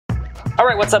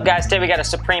Alright, what's up guys? Today we got a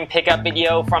Supreme pickup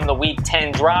video from the week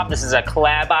 10 drop. This is a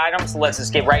collab item, so let's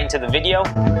just get right into the video.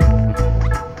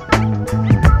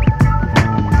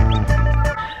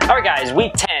 Alright guys,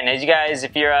 week 10. As you guys,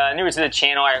 if you're newer to the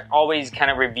channel, I always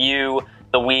kind of review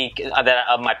the week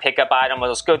of my pickup item.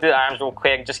 Let's go through the items real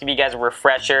quick, just give you guys a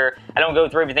refresher. I don't go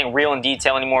through everything real in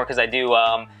detail anymore because I do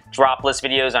drop list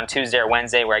videos on Tuesday or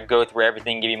Wednesday where I go through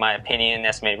everything, give you my opinion,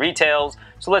 estimated retails.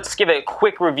 So let's give a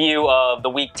quick review of the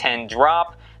week 10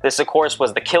 drop. This, of course,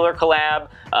 was the Killer Collab,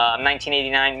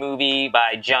 1989 movie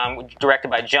directed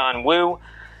by John Woo.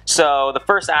 So the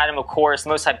first item, of course, the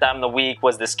most hyped item of the week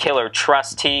was this Killer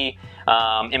Trust Tee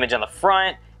image on the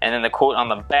front, and then the quote on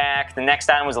the back. The next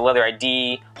item was a leather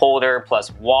ID holder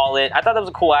plus wallet. I thought that was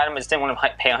a cool item. I just didn't want to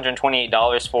pay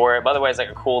 $128 for it, but otherwise like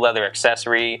a cool leather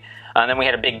accessory. And then we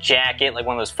had a big jacket, like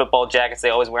one of those football jackets they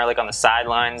always wear like on the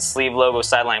sidelines, sleeve logo,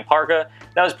 sideline parka.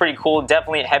 That was pretty cool.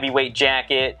 Definitely a heavyweight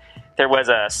jacket. There was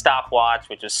a stopwatch,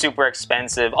 which was super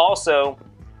expensive. Also,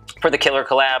 for the Killer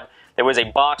Collab, there was a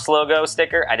box logo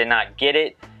sticker. I did not get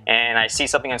it. And I see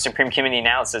something on Supreme Community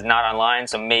now that says not online,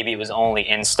 so maybe it was only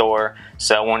in store.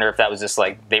 So I wonder if that was just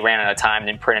like they ran out of time,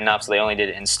 didn't print enough, so they only did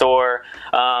it in store.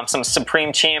 Some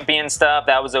Supreme Champion stuff,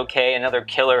 that was okay. Another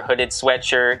Killer hooded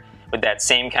sweatshirt with that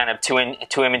same kind of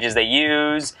two images they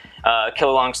use.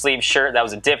 Killer long sleeve shirt, that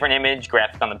was a different image,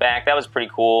 graphic on the back, that was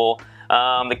pretty cool.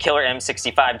 The Killer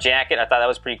M65 jacket, I thought that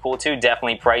was pretty cool too.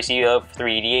 Definitely pricey of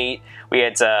 $388. We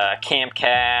had camp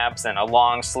caps and a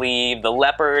long sleeve. The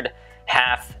leopard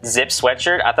half zip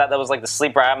sweatshirt, I thought that was like the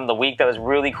sleeper item of the week. That was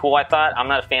really cool, I thought. I'm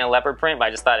not a fan of leopard print, but I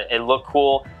just thought it looked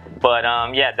cool. But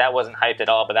yeah, that wasn't hyped at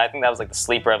all, but I think that was like the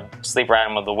sleeper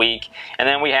item of the week. And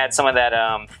then we had some of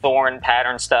that thorn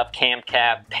pattern stuff, camp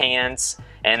cap, pants,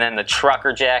 and then the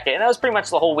trucker jacket. And that was pretty much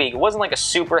the whole week. It wasn't like a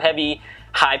super heavy,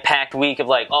 high-packed week of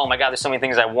like, oh my god, there's so many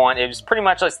things I want. It was pretty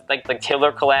much like the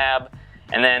Killer Collab,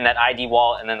 and then that ID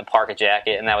wallet, and then the parka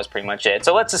jacket, and that was pretty much it.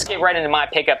 So let's just get right into my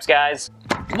pickups, guys.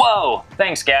 Whoa,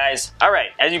 thanks guys. All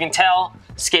right, as you can tell,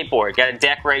 skateboard. Got a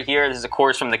deck right here. This is, of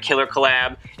course, from the Killer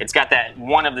Collab. It's got that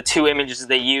one of the two images that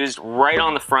they used right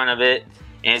on the front of it.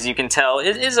 And as you can tell,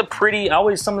 it is a pretty,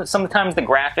 sometimes the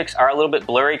graphics are a little bit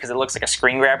blurry because it looks like a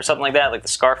screen grab or something like that. Like the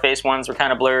Scarface ones were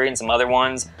kind of blurry and some other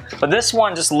ones. But this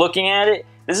one, just looking at it,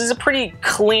 this is a pretty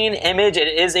clean image. It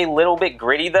is a little bit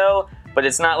gritty though, but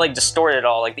it's not like distorted at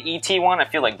all. Like the ET one, I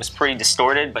feel like was pretty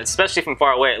distorted, but especially from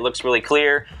far away, it looks really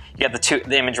clear. You got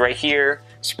the image right here,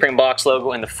 Supreme box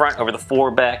logo in the front over the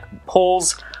four back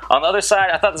poles. On the other side,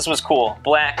 I thought this was cool.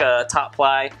 Black top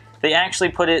ply. They actually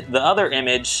put the other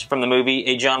image from the movie,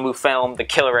 a John Woo film, The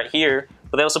Killer right here,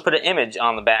 but they also put an image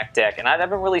on the back deck, and I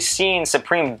haven't really seen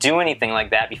Supreme do anything like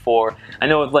that before. I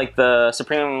know with like the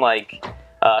Supreme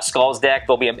Skulls deck,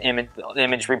 there'll be an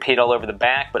image repeat all over the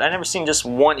back, but I've never seen just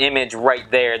one image right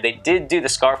there. They did do the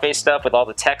Scarface stuff with all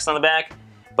the text on the back,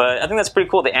 but I think that's pretty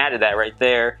cool. They added that right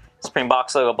there. Supreme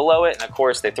box logo below it, and of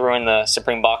course they threw in the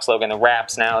Supreme box logo in the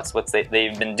wraps now. It's what they've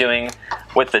been doing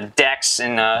with the decks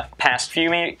in the past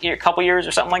couple years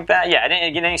or something like that. Yeah, I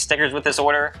didn't get any stickers with this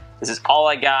order. This is all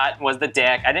I got was the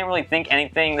deck. I didn't really think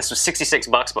anything. This was 66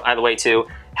 bucks, by the way, too.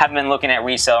 Haven't been looking at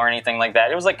resale or anything like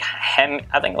that. It was like,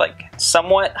 I think like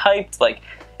somewhat hyped. Like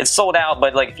it's sold out,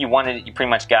 but like if you wanted it, you pretty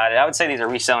much got it. I would say these are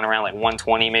reselling around like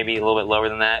 120, maybe a little bit lower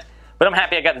than that. But I'm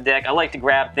happy I got the deck. I like to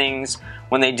grab things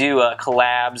when they do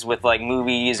collabs with like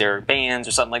movies or bands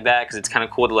or something like that, because it's kind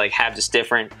of cool to like have just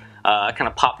different kind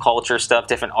of pop culture stuff,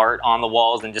 different art on the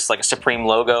walls than just like a Supreme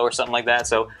logo or something like that.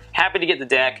 So happy to get the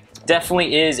deck.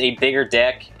 Definitely is a bigger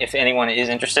deck if anyone is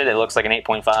interested. It looks like an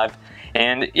 8.5.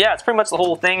 And yeah, it's pretty much the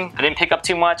whole thing. I didn't pick up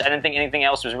too much. I didn't think anything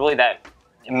else was really that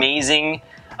amazing.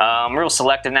 I'm real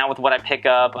selective now with what I pick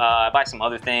up. I buy some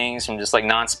other things from just like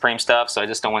non-Supreme stuff, so I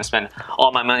just don't want to spend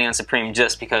all my money on Supreme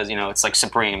just because, you know, it's like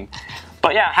Supreme.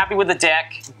 But yeah, happy with the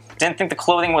deck. Didn't think the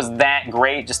clothing was that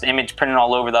great, just the image printed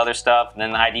all over the other stuff. And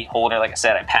then the ID holder, like I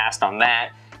said, I passed on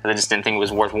that because I just didn't think it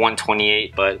was worth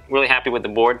 $128, but really happy with the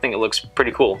board. I think it looks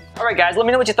pretty cool. All right, guys, let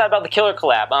me know what you thought about the Killer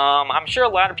Collab. I'm sure a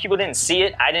lot of people didn't see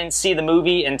it. I didn't see the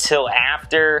movie until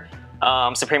after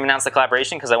Supreme announced the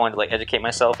collaboration because I wanted to like educate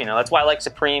myself. You know, that's why I like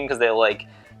Supreme, because they'll like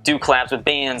do collabs with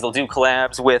bands, they'll do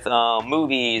collabs with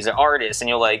movies or artists, and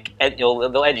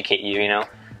they'll educate you. You know,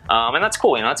 and that's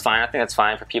cool. You know, that's fine. I think that's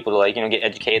fine for people to like, you know, get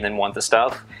educated and want the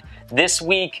stuff. This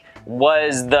week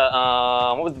was the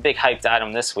what was the big hyped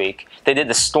item this week? They did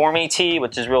the Stormy tee,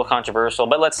 which is real controversial.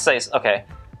 But let's say, okay,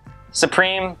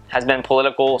 Supreme has been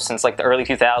political since like the early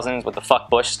 2000s with the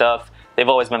fuck Bush stuff. They've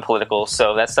always been political,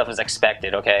 so that stuff is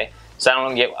expected, okay? So I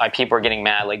don't get why people are getting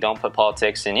mad, like don't put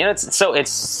politics in. You know,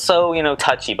 it's so you know,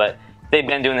 touchy, but They've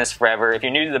been doing this forever. If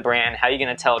you're new to the brand, how are you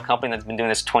gonna tell a company that's been doing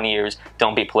this 20 years,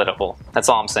 don't be political? That's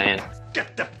all I'm saying.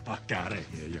 Get the fuck out of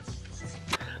here, you.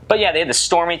 But yeah, they had the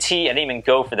Stormy tee. I didn't even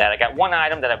go for that. I got one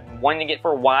item that I've wanted to get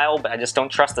for a while, but I just don't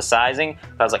trust the sizing.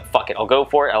 But I was like, fuck it, I'll go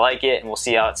for it. I like it, and we'll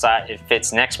see how it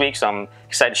fits next week. So I'm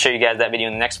excited to show you guys that video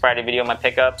in the next Friday video of my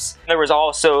pickups. There was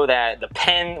also the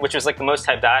pen, which was like the most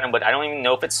hyped item, but I don't even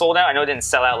know if it sold out. I know it didn't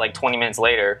sell out like 20 minutes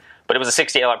later, but it was a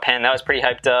 $68 pen. That was pretty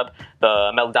hyped up.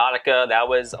 The Melodica,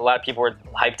 a lot of people were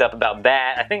hyped up about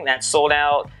that. I think that sold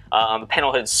out. The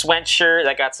Panel Hood sweatshirt,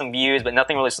 that got some views, but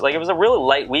nothing really, like it was a really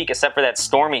light week except for that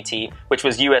Stormy tee, which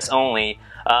was US only.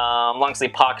 Long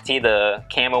sleeve pocket tee, the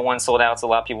camo one sold out, so a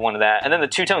lot of people wanted that. And then the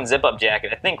two-tone zip-up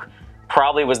jacket, I think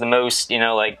probably was the most, you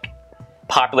know, like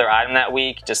popular item that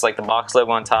week, just like the box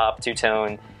logo on top,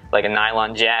 two-tone, like a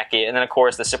nylon jacket. And then of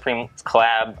course the Supreme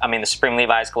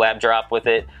Levi's collab drop with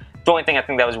it. The only thing I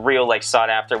think that was real like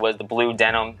sought after was the blue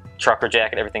denim trucker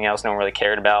jacket. Everything else no one really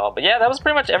cared about. But yeah, that was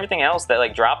pretty much everything else that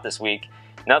like dropped this week.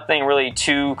 Nothing really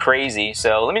too crazy.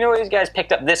 So let me know what you guys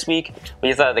picked up this week.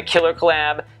 We thought of the Killer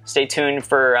Collab. Stay tuned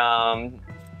for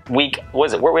week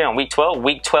 12?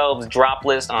 Week 12's drop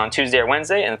list on Tuesday or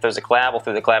Wednesday. And if there's a collab, we'll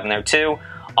throw the collab in there too.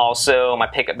 Also, my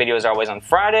pickup videos are always on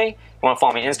Friday. If you want to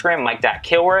follow me on Instagram,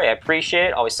 Mike.Kilroy. I appreciate it.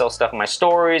 I always sell stuff in my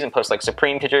stories and post like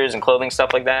Supreme pictures and clothing,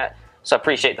 stuff like that. So I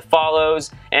appreciate the follows.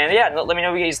 And yeah, let me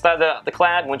know what you guys thought of the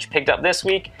collab, what you picked up this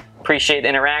week. Appreciate the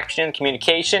interaction,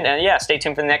 communication. And yeah, stay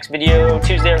tuned for the next video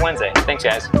Tuesday or Wednesday. Thanks,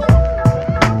 guys.